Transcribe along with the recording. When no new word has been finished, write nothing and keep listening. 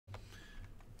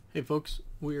Hey folks,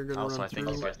 we are going to Also, run I think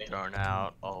through... you get thrown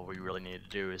out. All we really need to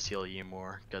do is heal you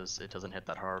more, because it doesn't hit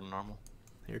that hard on normal.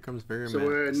 Here comes So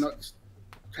we're Varimathis. not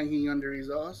tanking under his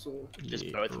ass, or Just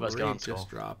The both of us get on raid skull. just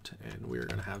dropped, and we're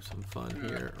going to have some fun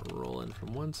here, rolling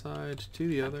from one side to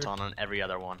the other. It's on every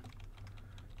other one.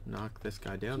 Knock this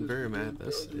guy down.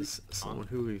 Varimathis is someone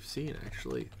who we've seen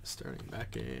actually starting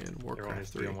back in Warcraft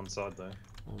 3. On one side though.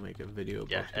 We'll make a video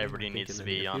Yeah, about him, everybody I think, needs in to the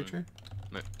be near on future.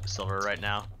 silver right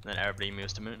now, then everybody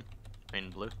moves to moon. I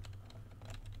mean blue.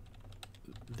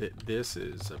 This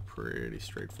is a pretty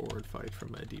straightforward fight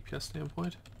from a DPS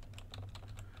standpoint.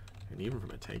 And even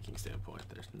from a tanking standpoint,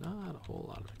 there's not a whole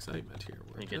lot of excitement here.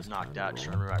 When you get knocked out, just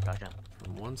run right back in.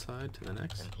 From one side to the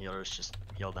next. And healers just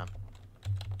heal them.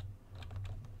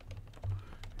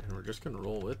 And we're just going to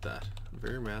roll with that.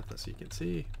 Varimathis, you can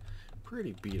see,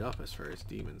 pretty beat up as far as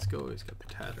demons go. He's got the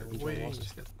tattered wings,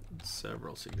 he's got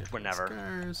several significant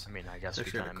scars. I mean, I guess we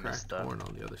Especially kind a of missed cracked that. horn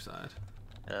on the other side.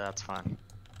 Yeah, that's fine.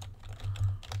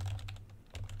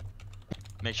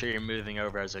 Make sure you're moving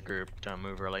over as a group. Don't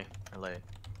move early or late.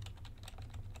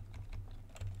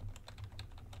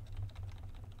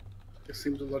 it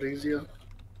seems a lot easier.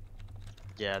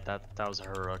 Yeah, that was a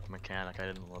heroic mechanic. I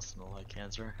didn't listen to like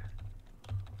cancer.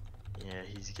 Yeah,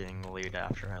 he's getting the lead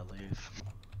after I leave.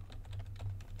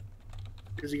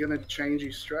 Is he gonna change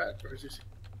his strat, or is this?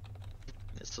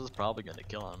 This is probably gonna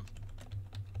kill him.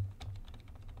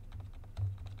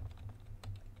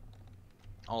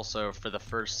 Also, for the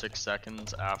first 6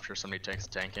 seconds after somebody takes a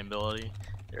tanking ability,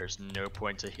 there's no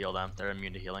point to heal them. They're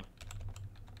immune to healing.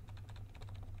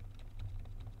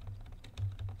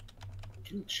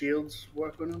 Can shields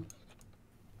work on him?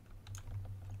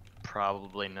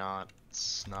 Probably not.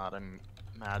 It's not a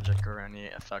magic or any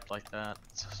effect like that.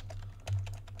 It's just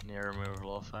near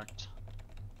removable effect.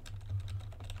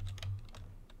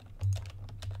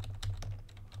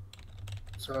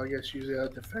 So I guess use our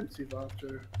defensive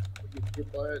after we get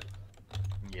hit by it.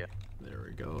 Yeah. There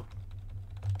we go.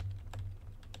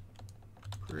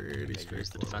 Pretty Use the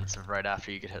straightforward. defensive right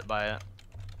after you get hit by it.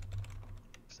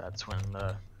 'Cause that's when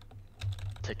the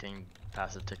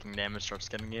passive ticking damage starts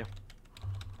getting you.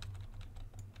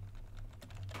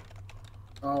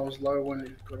 Oh, I was low when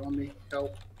it got on me.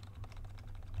 Help.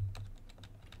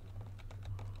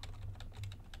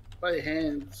 By your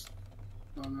hands.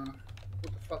 Oh no.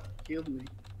 What the fuck healed me?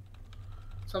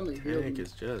 Something healed Tank me.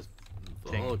 is just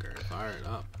vulgar, fired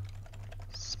up.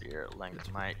 Spirit Link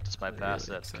It's might just bypass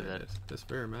it. 'Cause excited. This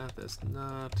Varimathis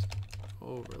not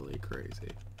overly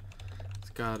crazy.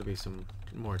 It's got to be some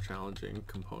more challenging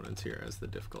components here as the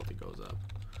difficulty goes up.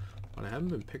 But I haven't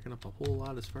been picking up a whole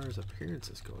lot as far as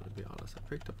appearances go, to be honest. I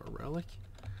picked up a relic.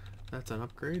 That's an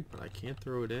upgrade, but I can't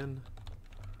throw it in.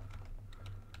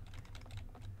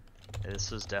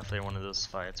 This is definitely one of those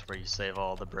fights where you save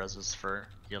all the brezzes for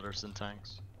healers and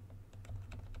tanks.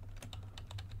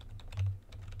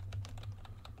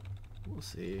 We'll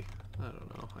see. I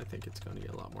don't know. I think it's going to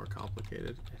get a lot more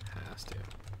complicated. It has to.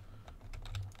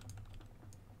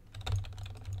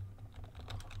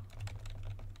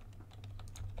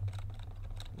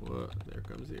 What? There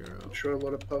comes the arrow. I'm sure a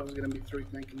lot of pubs are gonna be through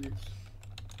thinking this.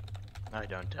 I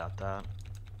don't doubt that.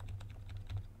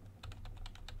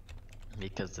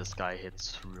 Because this guy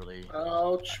hits really...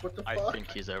 Ouch, what the I fuck?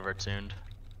 think he's overtuned.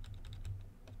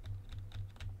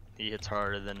 He hits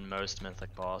harder than most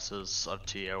mythic bosses of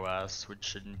TOS, which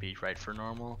shouldn't be right for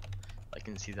normal. I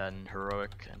can see that in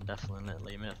heroic and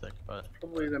definitely mythic, but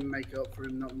Probably to make up for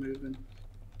him not moving.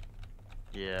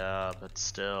 yeah, but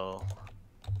still.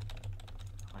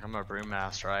 Like, I'm a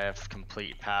brewmaster, I have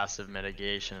complete passive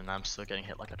mitigation and I'm still getting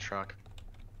hit like a truck.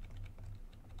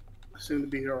 Soon to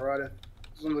be alright,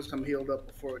 as long as I'm healed up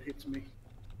before it hits me.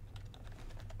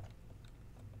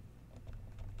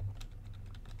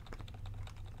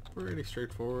 Pretty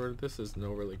straightforward. This isn't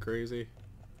overly crazy.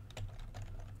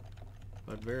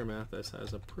 But Varimathis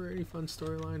has a pretty fun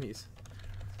storyline.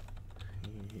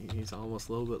 He's almost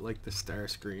a little bit like the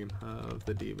Starscream of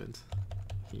the demons.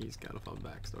 He's got a fun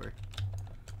backstory.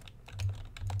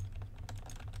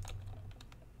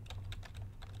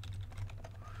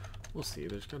 We'll see.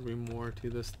 There's going to be more to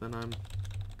this than I'm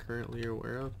currently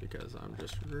aware of, because I'm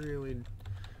just really...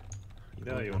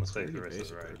 Yeah, you want to stay for pretty the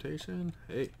rest of the basic raid. rotation.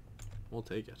 Hey, we'll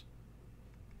take it.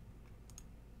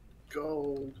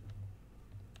 Gold.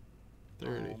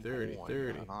 30, 30, boy,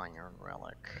 30, an iron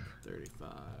relic. 35.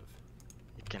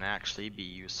 It can actually be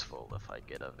useful if I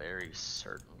get a very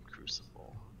certain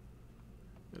crucible.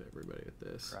 Get everybody at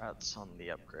this. Congrats on the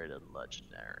upgraded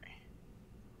legendary.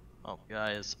 Oh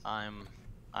guys, I'm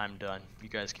done. You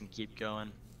guys can keep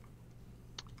going.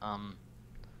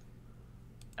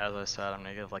 as I said, I'm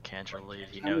gonna give like Cantor the lead.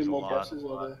 He How many knows a more lot. bosses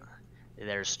are there?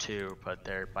 There's 2, but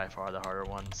they're by far the harder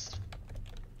ones.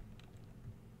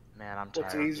 Man, I'm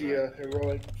What's tired. easier,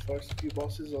 heroic first few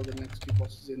bosses or the next few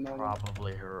bosses in normal?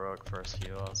 Probably heroic first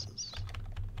few bosses.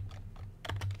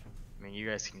 I mean, you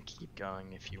guys can keep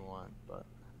going if you want, but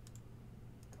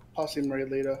Pass him raid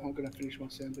later. I'm gonna finish my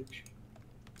sandwich.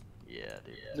 yeah,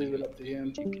 dude. Leave it up to him.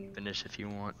 You can finish if you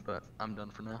want, but I'm done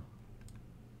for now.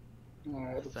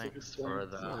 Alright, looks like Thanks it's for done.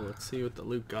 the. So let's see what the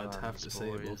loot gods have guns, to say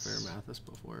about boys. Varimathis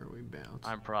before we bounce.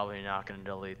 I'm probably not gonna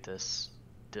delete this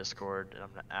Discord, and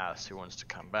I'm gonna ask who wants to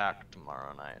come back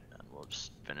tomorrow night, and we'll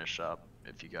just finish up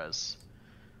if you guys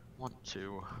want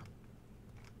to.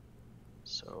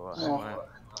 So Oh. anyway, Gotta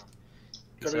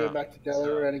peace go out. back to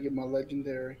Delaware and get my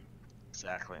legendary.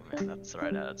 Exactly, man. That's the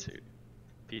right attitude.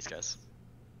 Peace, guys.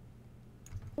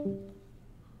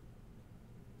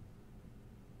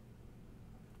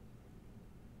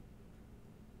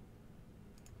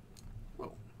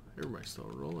 Whoa, everybody's still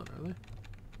rolling, are they?